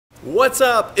What's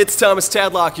up? It's Thomas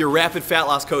Tadlock, your rapid fat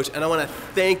loss coach, and I want to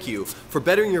thank you for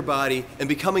bettering your body and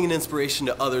becoming an inspiration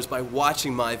to others by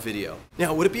watching my video.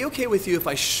 Now, would it be okay with you if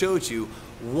I showed you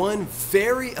one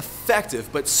very effective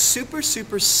but super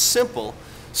simple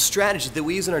strategy that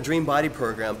we use in our Dream Body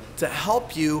program to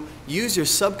help you use your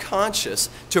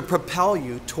subconscious to propel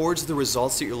you towards the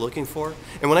results that you're looking for?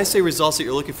 And when I say results that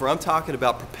you're looking for, I'm talking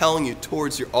about propelling you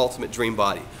towards your ultimate dream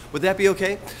body. Would that be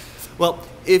okay? Well,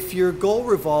 if your goal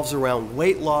revolves around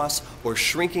weight loss or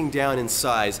shrinking down in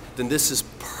size, then this is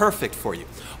perfect for you.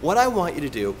 What I want you to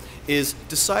do is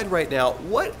decide right now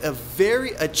what a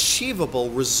very achievable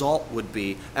result would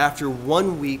be after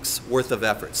 1 week's worth of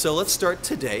effort. So let's start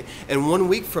today, and 1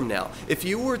 week from now, if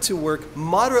you were to work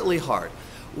moderately hard,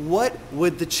 what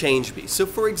would the change be? So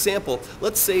for example,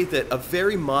 let's say that a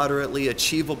very moderately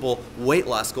achievable weight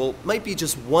loss goal might be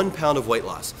just 1 pound of weight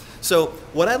loss. So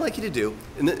what I'd like you to do,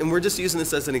 and we're just using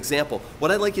this as an example,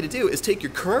 what I'd like you to do is take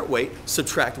your current weight,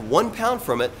 subtract 1 pound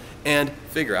from it, and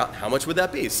figure out how much would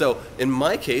that be. So in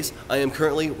my case, I am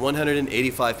currently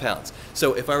 185 pounds.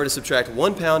 So if I were to subtract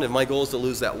 1 pound and my goal is to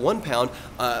lose that 1 pound,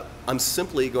 I'm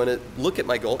simply going to look at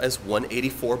my goal as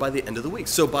 184 by the end of the week.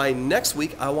 So by next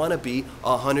week, I want to be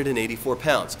 184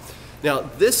 pounds. Now,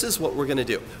 this is what we're going to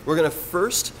do. We're going to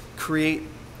first create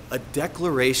a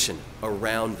declaration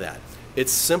around that.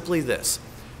 It's simply this.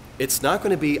 It's not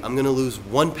going to be, I'm going to lose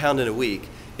 1 pound in a week.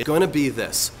 It's going to be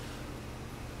this.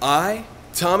 I,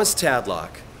 Thomas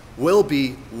Tadlock, will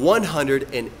be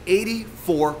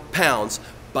 184 pounds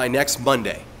by next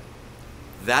Monday.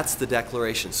 That's the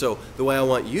declaration. So the way I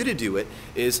want you to do it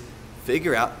is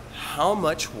figure out how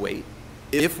much weight,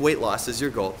 if weight loss is your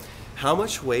goal, how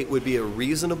much weight would be a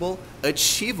reasonable,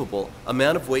 achievable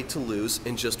amount of weight to lose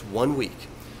in just 1 week.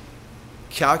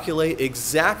 Calculate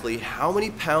exactly how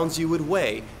many pounds you would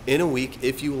weigh in a week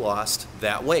if you lost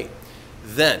that weight.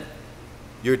 Then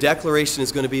your declaration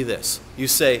is going to be this. You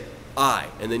say, I,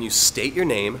 and then you state your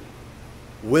name,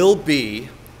 will be,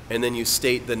 and then you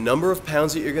state the number of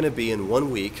pounds that you're going to be in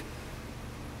 1 week,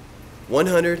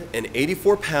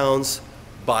 184 pounds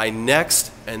by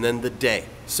next, and then the day.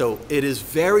 So it is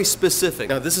very specific.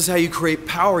 Now this is how you create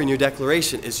power in your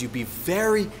declaration, is you be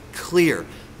very clear,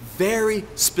 very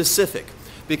specific,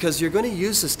 because you're going to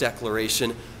use this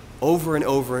declaration over and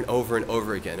over and over and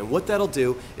over again. And what that'll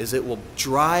do is it will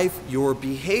drive your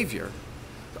behavior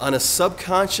on a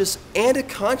subconscious and a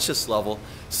conscious level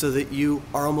so that you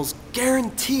are almost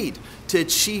guaranteed to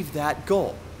achieve that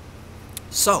goal.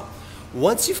 So,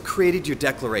 once you've created your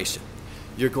declaration,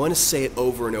 you're going to say it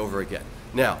over and over again.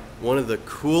 Now, one of the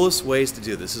coolest ways to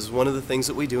do this is one of the things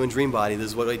that we do in Dream Body, this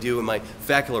is what I do in my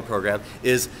Facular program,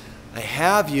 is I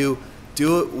have you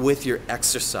do it with your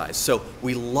exercise. So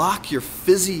we lock your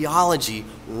physiology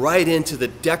right into the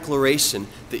declaration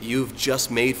that you've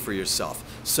just made for yourself.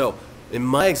 So in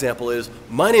my example is,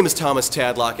 my name is Thomas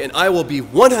Tadlock and I will be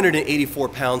 184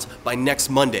 pounds by next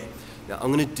Monday. Now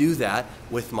I'm going to do that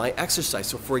with my exercise.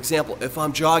 So for example, if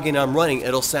I'm jogging, I'm running,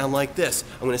 it'll sound like this.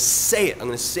 I'm going to say it. I'm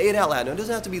going to say it out loud. Now it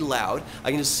doesn't have to be loud.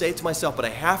 I can just say it to myself, but I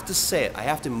have to say it. I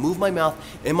have to move my mouth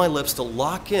and my lips to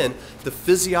lock in the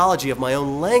physiology of my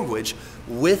own language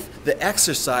with the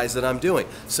exercise that I'm doing.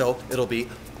 So it'll be,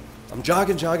 I'm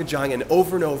jogging, and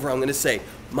over I'm going to say,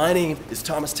 my name is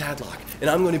Thomas Tadlock, and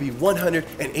I'm going to be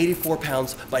 184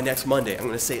 pounds by next Monday. I'm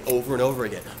going to say it over and over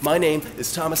again. My name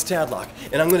is Thomas Tadlock,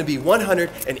 and I'm going to be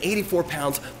 184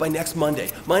 pounds by next Monday.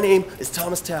 My name is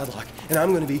Thomas Tadlock, and I'm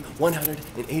going to be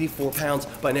 184 pounds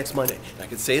by next Monday. And I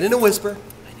can say it in a whisper.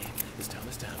 My name is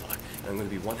Thomas Tadlock, and I'm going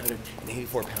to be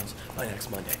 184 pounds by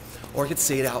next Monday. Or I could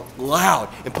say it out loud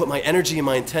and put my energy and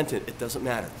my intent in it. It doesn't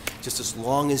matter. Just as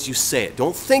long as you say it.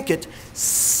 Don't think it,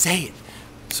 say it.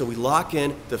 So we lock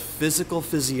in the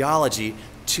physiology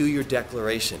to your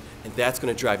declaration, and that's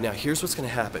going to drive. Now here's what's going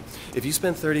to happen. If you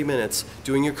spend 30 minutes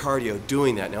doing your cardio,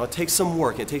 doing that, now it takes some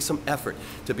work, it takes some effort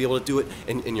to be able to do it,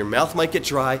 and your mouth might get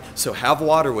dry, so have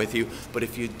water with you, but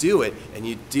if you do it, and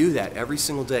you do that every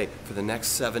single day for the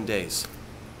next 7 days,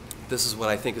 this is what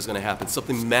I think is going to happen.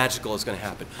 Something magical is going to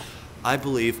happen. I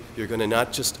believe you're going to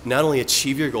not only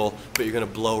achieve your goal, but you're going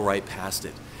to blow right past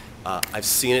it. I've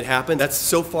seen it happen. That's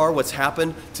so far what's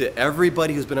happened to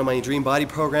everybody who's been on my Dream Body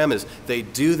program is they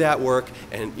do that work,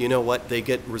 and you know what? They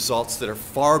get results that are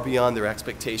far beyond their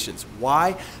expectations.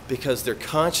 Why? Because their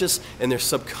conscious and their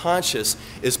subconscious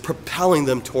is propelling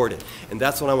them toward it. And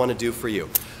that's what I want to do for you.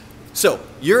 So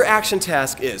your action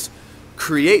task is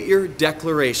create your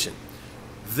declaration.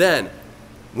 Then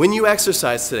when you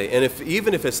exercise today, and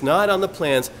even if it's not on the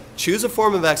plans, choose a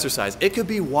form of exercise. It could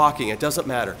be walking, it doesn't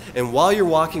matter. And while you're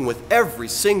walking, with every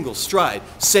single stride,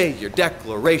 say your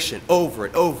declaration over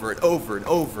and over and over and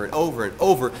over and over and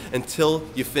over until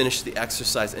you finish the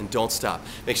exercise, and don't stop.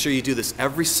 Make sure you do this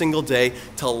every single day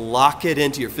to lock it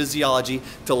into your physiology,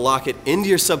 to lock it into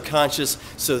your subconscious,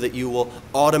 so that you will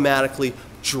automatically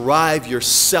drive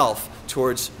yourself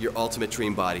towards your ultimate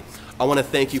dream body. I want to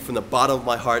thank you from the bottom of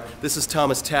my heart. This is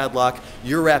Thomas Tadlock,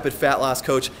 your Rapid Fat Loss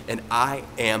Coach, and I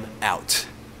am out.